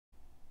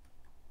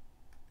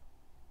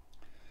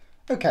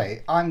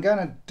Okay, I'm going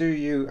to do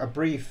you a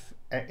brief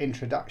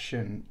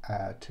introduction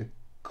to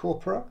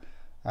corpora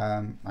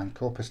and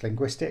corpus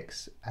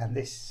linguistics, and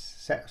this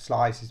set of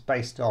slides is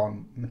based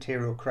on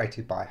material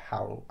created by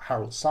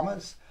Harold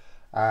Summers,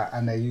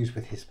 and they're used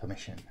with his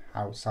permission.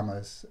 Harold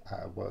Summers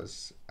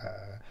was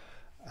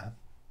a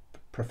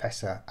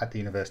professor at the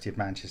University of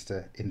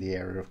Manchester in the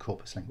area of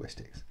corpus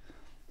linguistics.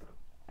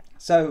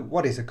 So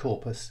what is a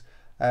corpus?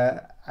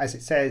 As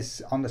it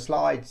says on the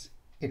slides,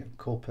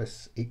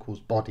 corpus equals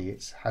body.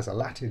 It has a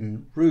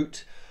Latin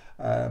root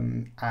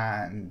and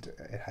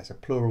it has a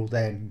plural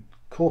then.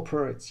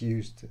 Corpora, it's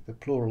used, the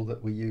plural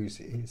that we use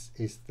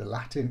is the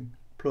Latin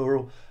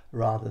plural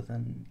rather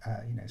than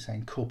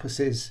saying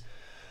corpuses,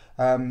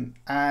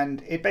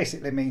 and it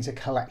basically means a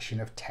collection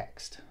of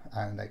text,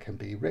 and there can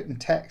be written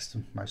text,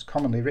 most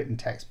commonly written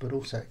text, but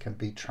also it can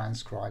be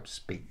transcribed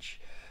speech.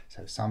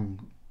 So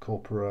some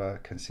corpora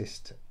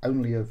consist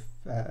only of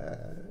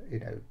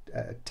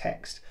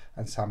text,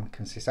 and some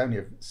consist only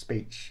of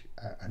speech,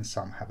 and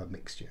some have a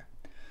mixture.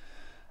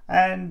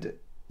 And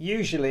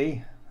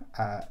usually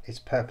it's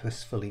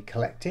purposefully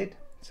collected,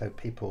 so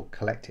people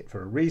collect it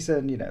for a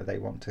reason. They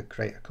want to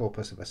create a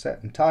corpus of a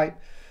certain type,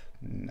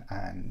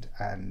 and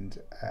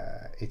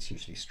it's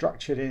usually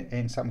structured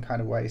in some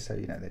kind of way. So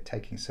they're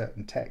taking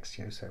certain text,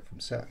 so from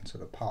certain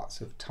sort of parts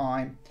of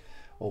time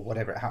or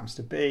whatever it happens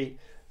to be.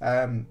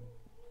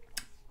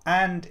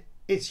 And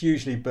it's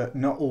usually, but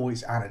not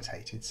always,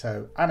 annotated.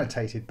 So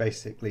annotated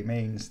basically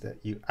means that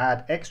you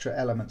add extra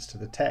elements to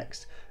the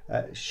text,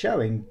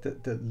 showing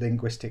the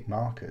linguistic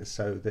markers,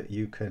 so that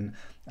you can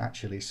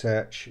actually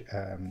search,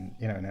 in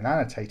an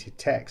annotated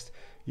text,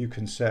 you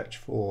can search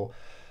for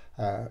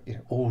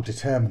all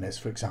determiners,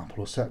 for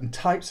example, or certain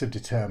types of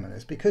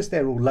determiners, because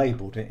they're all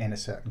labelled in a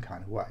certain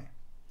kind of way.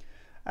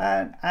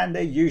 And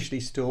they're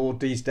usually stored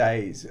these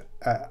days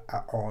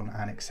on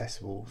and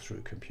accessible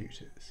through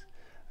computers.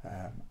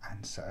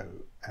 And so,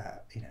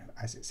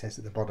 as it says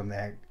at the bottom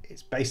there,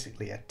 it's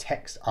basically a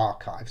text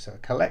archive, so a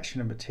collection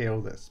of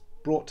material that's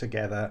brought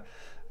together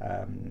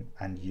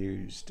and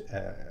used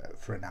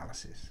for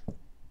analysis.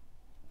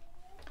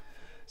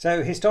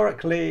 So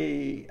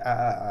historically,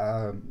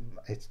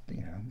 it's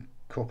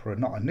corpora are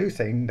not a new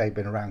thing. They've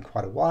been around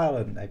quite a while,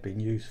 and they've been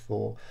used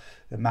for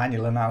the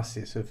manual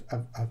analysis of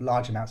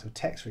large amounts of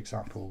text. For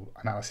example,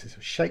 analysis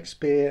of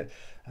Shakespeare,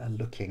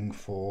 looking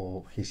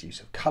for his use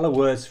of colour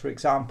words, for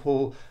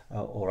example,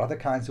 or other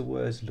kinds of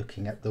words,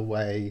 looking at the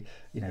way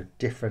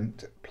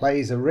different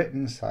plays are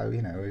written. So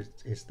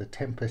is The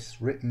Tempest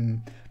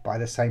written by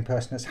the same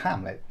person as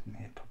Hamlet?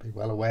 You're probably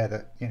well aware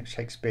that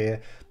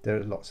Shakespeare, there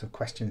are lots of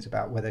questions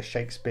about whether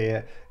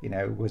Shakespeare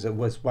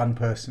was one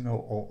person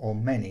or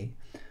many.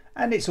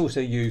 And it's also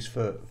used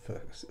for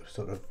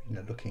sort of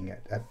looking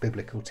at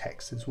biblical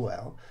texts as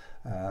well.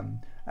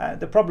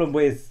 The problem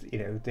with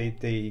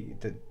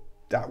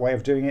that way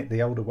of doing it,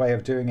 the older way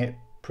of doing it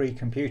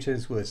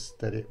pre-computers, was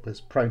that it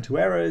was prone to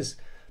errors,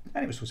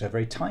 and it was also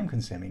very time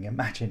consuming.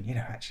 Imagine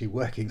actually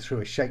working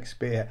through a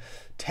Shakespeare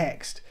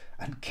text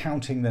and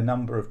counting the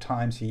number of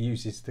times he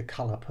uses the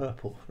colour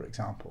purple, for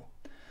example.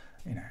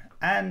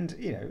 And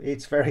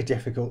it's very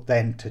difficult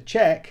then to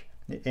check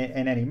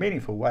in any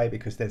meaningful way,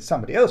 because then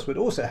somebody else would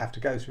also have to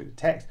go through the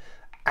text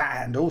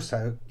and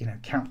also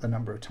count the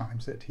number of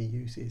times that he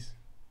uses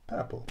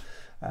purple.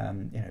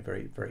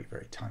 Very, very,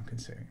 very time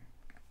consuming.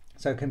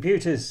 So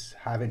computers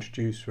have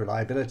introduced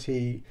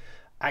reliability,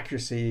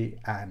 accuracy,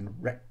 and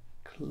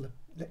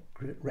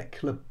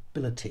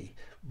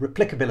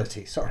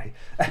replicability. Sorry,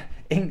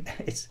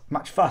 it's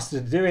much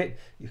faster to do it.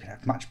 You can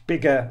have much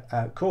bigger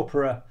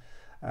corpora.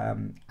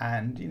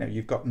 And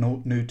you've got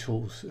new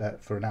tools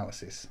for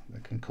analysis. The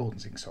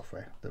concordancing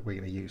software that we're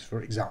going to use,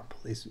 for example,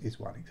 is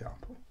one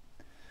example.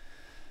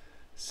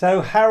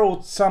 So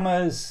Harold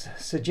Summers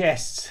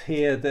suggests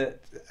here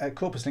that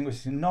corpus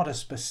linguistics is not a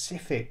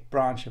specific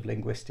branch of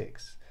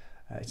linguistics.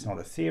 It's not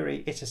a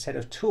theory, it's a set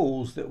of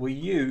tools that we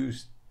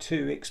use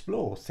to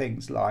explore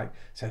things like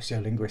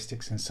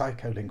sociolinguistics and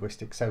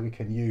psycholinguistics. So we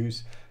can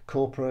use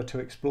corpora to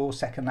explore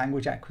second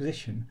language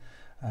acquisition.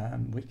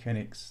 We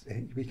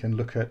can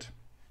look at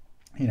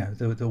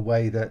the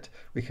way that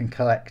we can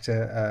collect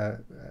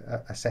a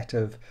set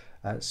of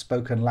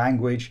spoken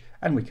language,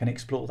 and we can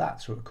explore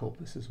that through a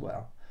corpus as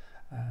well.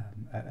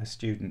 A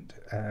student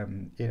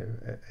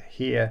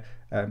here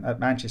at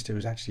Manchester,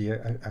 was actually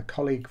a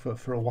colleague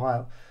for a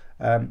while.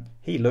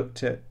 He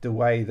looked at the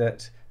way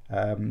that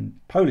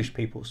Polish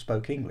people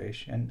spoke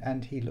English,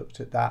 and he looked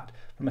at that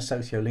from a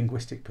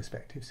sociolinguistic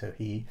perspective. So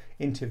he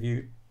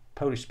interviewed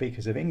Polish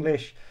speakers of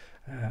English,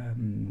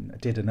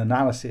 did an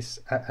analysis,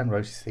 and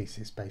wrote his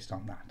thesis based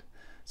on that.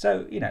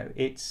 So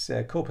it's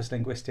corpus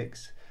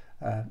linguistics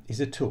is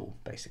a tool,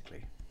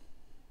 basically.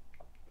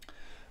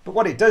 But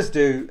what it does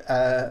do,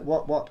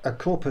 what a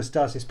corpus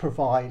does, is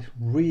provide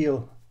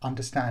real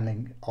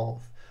understanding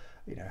of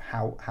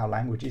how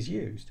language is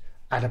used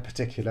at a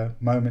particular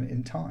moment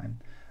in time.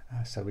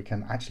 So we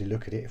can actually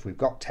look at it. If we've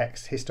got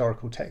text,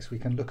 historical text, we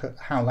can look at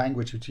how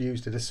language was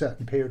used at a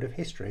certain period of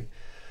history.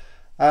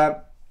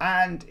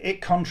 And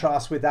it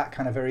contrasts with that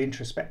kind of very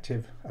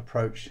introspective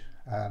approach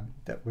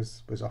that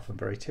was often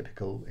very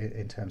typical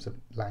in terms of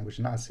language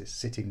analysis,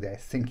 sitting there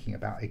thinking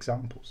about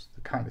examples,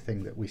 the kind of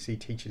thing that we see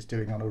teachers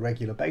doing on a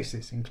regular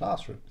basis in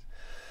classrooms.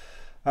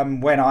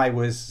 When I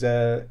was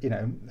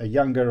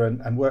younger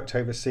and worked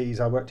overseas,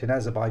 I worked in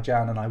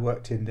Azerbaijan and I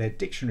worked in their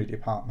dictionary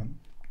department.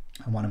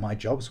 And one of my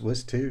jobs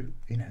was to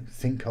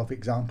think of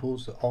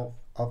examples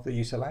of the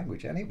use of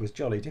language, and it was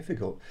jolly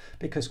difficult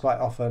because quite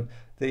often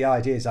the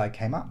ideas I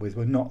came up with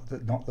were not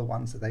the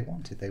ones that they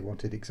wanted. They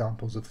wanted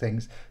examples of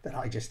things that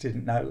I just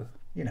didn't know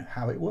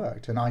how it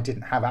worked, and I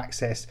didn't have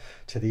access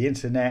to the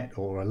internet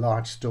or a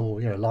large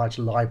store, a large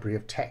library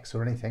of text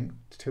or anything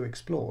to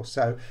explore.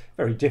 So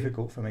very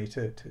difficult for me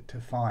to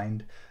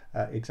find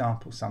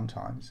examples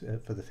sometimes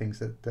for the things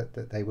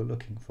that they were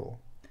looking for.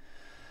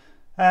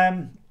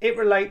 It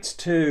relates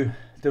to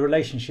the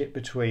relationship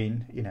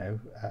between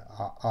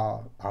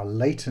our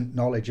latent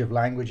knowledge of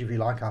language, if you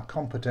like, our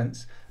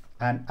competence,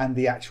 and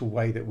the actual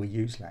way that we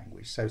use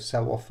language. So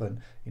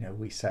often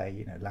we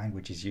say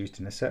language is used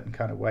in a certain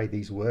kind of way,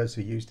 these words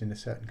are used in a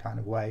certain kind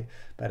of way,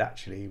 but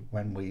actually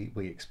when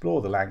we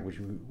explore the language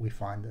we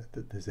find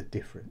that there's a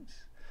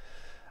difference.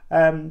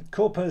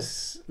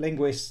 Corpus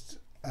linguists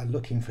are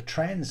looking for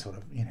trends, sort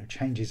of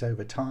changes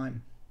over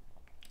time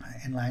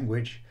in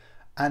language.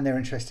 And they're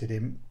interested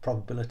in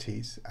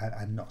probabilities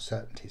and not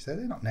certainties. So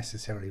they're not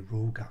necessarily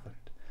rule governed.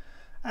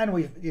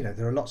 And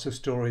there are lots of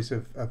stories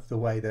of the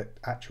way that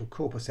actual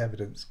corpus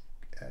evidence,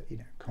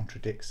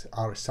 contradicts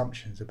our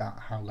assumptions about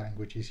how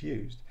language is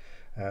used,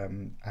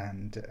 the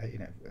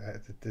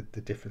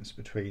difference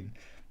between,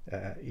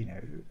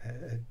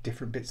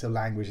 different bits of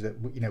language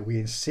that we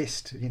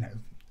insist,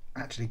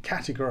 actually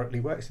categorically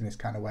works in this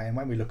kind of way. And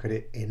when we look at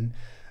it in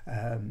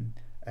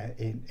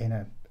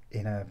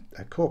a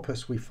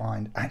corpus, we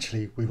find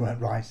actually we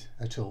weren't right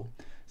at all.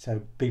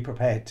 So be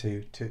prepared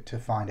to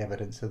find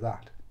evidence of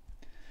that.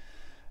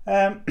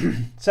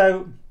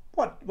 So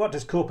what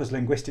does corpus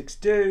linguistics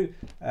do?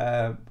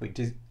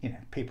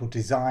 People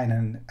design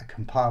and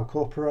compile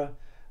corpora.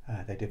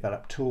 They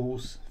develop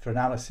tools for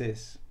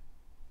analysis.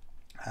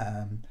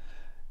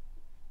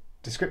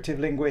 Descriptive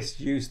linguists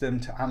use them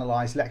to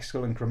analyze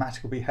lexical and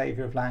grammatical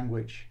behavior of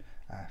language.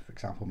 For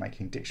example,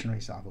 making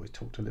dictionaries. I've always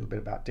talked a little bit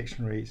about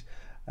dictionaries.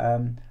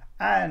 For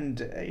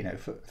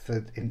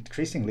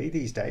increasingly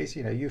these days,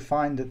 you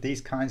find that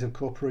these kinds of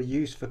corpora are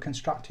used for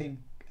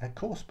constructing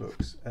course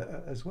books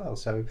as well.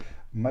 So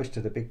most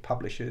of the big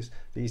publishers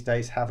these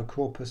days have a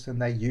corpus,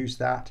 and they use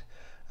that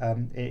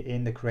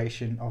in the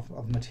creation of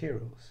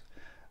materials.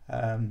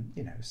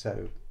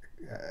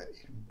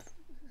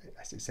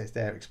 As it says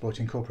there,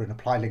 exploiting corpora in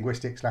applied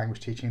linguistics, language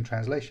teaching and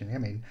translation. I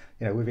mean,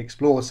 we've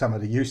explored some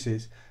of the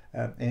uses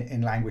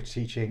in language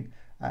teaching.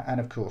 And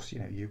of course,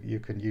 you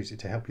can use it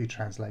to help you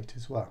translate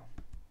as well.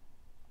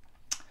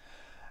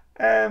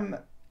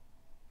 I've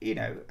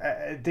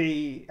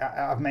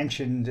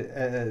mentioned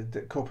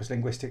that corpus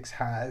linguistics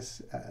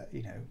has,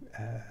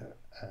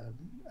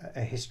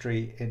 a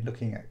history in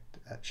looking at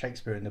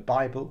Shakespeare and the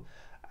Bible.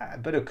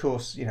 But of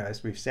course,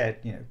 as we've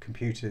said,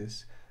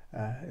 computers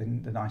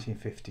in the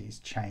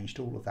 1950s changed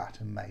all of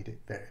that and made it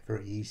very,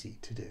 very easy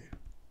to do.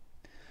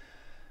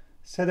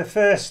 So the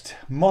first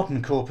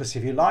modern corpus,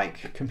 if you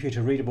like,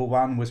 computer readable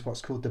one, was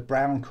what's called the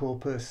Brown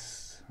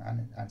corpus,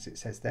 and as it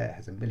says there,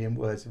 has 1 million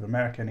words of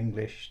American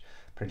English,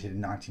 printed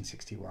in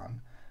 1961.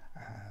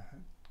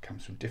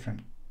 Comes from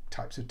different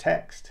types of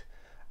text,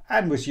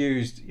 and was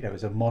used,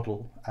 as a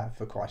model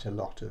for quite a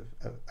lot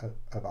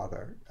of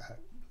other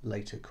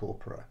later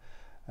corpora.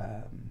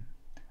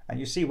 And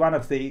you see one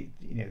of the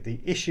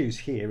issues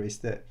here is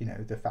that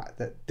the fact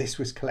that this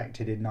was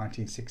collected in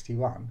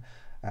 1961.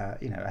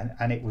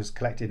 And it was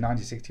collected in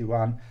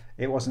 1961.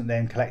 It wasn't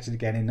then collected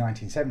again in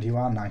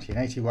 1971,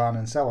 1981,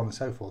 and so on and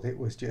so forth. It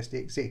was just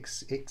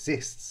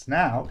exists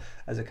now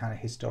as a kind of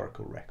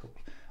historical record.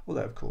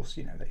 Although, of course,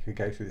 they could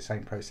go through the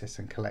same process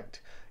and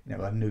collect,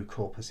 a new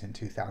corpus in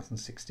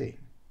 2016.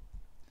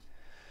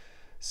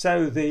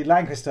 So the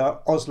Lancaster,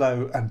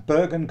 Oslo, and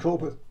Bergen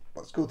corpus,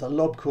 what's called the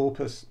Lob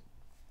corpus,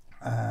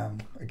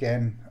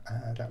 again,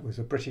 that was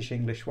a British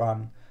English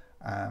one,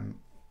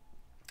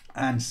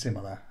 and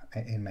similar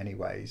in many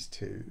ways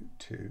to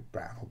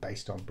Brown, or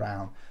based on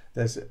Brown.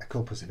 There's a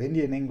corpus of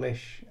Indian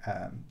English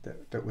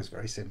that was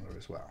very similar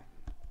as well.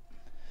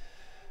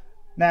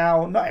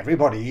 Now, not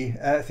everybody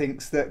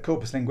thinks that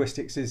corpus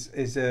linguistics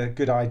is a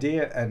good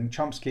idea, and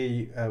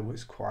Chomsky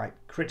was quite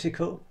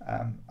critical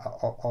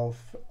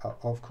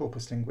of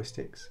corpus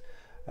linguistics.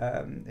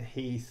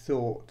 He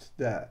thought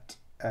that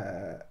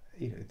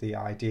the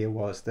idea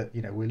was that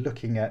we're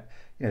looking at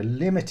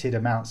limited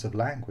amounts of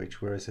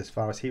language, whereas as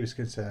far as he was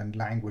concerned,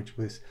 language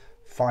was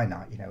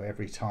finite.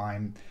 Every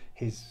time,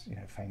 his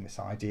famous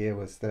idea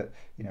was that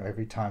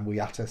every time we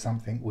utter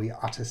something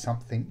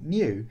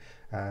new,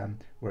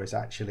 whereas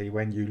actually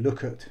when you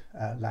look at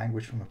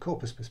language from a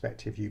corpus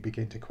perspective, you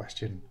begin to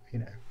question,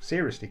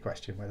 seriously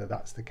question whether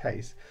that's the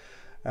case.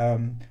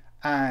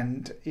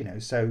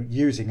 So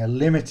using a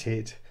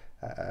limited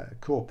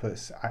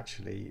corpus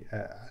actually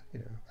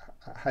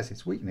has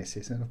its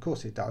weaknesses, and of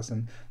course it does,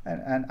 and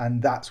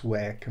that's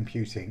where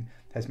computing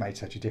has made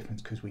such a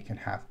difference, because we can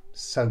have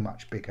so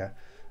much bigger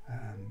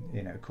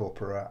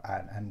corpora,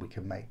 and we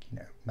can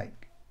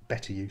make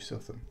better use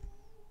of them.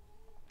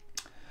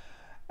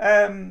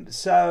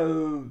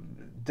 So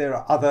there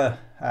are other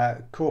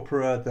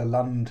corpora, the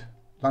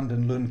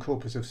London Lund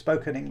Corpus of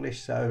Spoken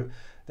English. So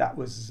that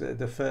was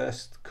the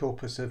first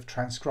corpus of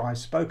transcribed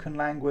spoken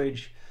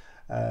language,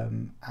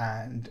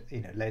 and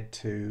led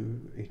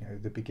to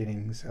the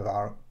beginnings of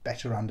our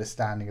better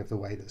understanding of the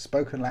way that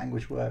spoken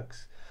language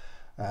works.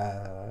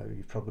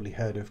 You've probably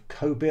heard of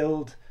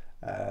COBUILD,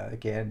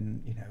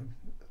 again,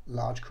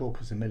 large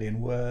corpus, 1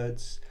 million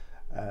words,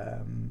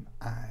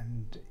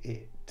 and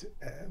it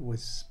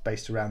was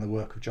based around the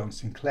work of John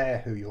Sinclair,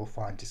 who you'll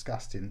find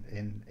discussed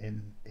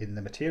in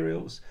the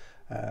materials.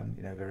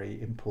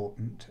 Very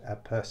important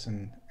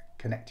person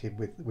connected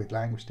with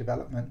language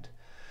development.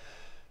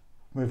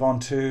 Move on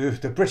to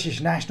the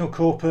British National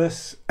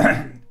Corpus,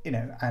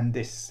 and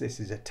this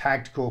is a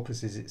tagged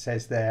corpus, as it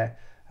says there,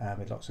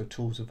 with lots of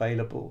tools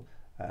available,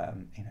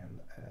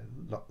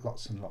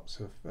 lots and lots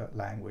of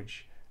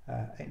language,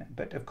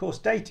 but of course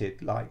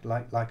dated, like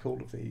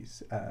all of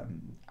these,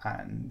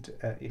 and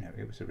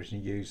it was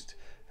originally used,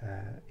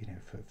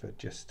 for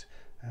just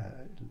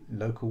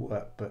local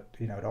work, but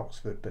at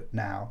Oxford. But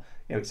now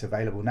it's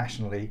available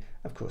nationally.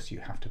 Of course, you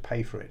have to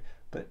pay for it,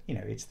 but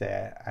it's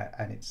there,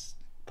 and it's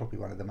probably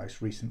one of the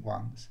most recent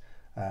ones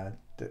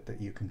that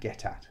you can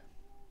get at.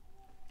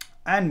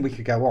 And we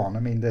could go on. I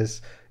mean,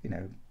 there's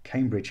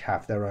Cambridge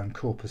have their own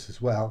corpus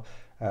as well,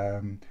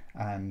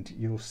 and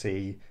you'll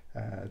see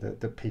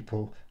that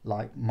people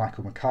like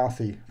Michael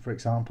McCarthy, for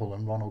example,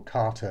 and Ronald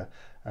Carter,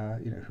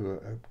 who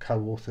are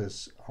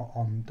co-authors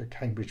on the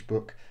Cambridge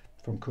book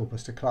From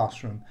Corpus to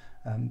Classroom,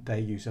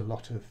 they use a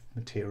lot of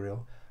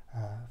material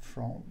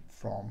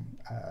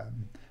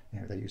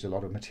they use a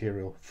lot of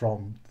material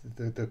from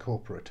the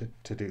corpora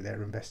to do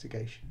their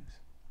investigations.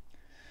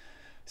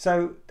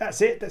 So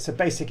that's it. That's a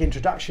basic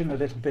introduction, a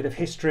little bit of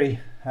history,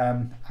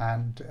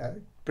 and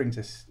brings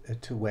us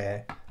to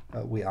where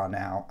we are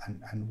now,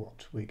 and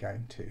what we're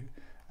going to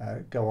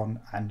go on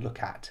and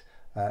look at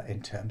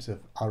in terms of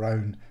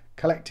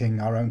collecting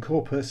our own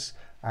corpus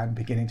and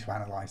beginning to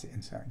analyse it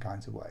in certain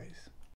kinds of ways.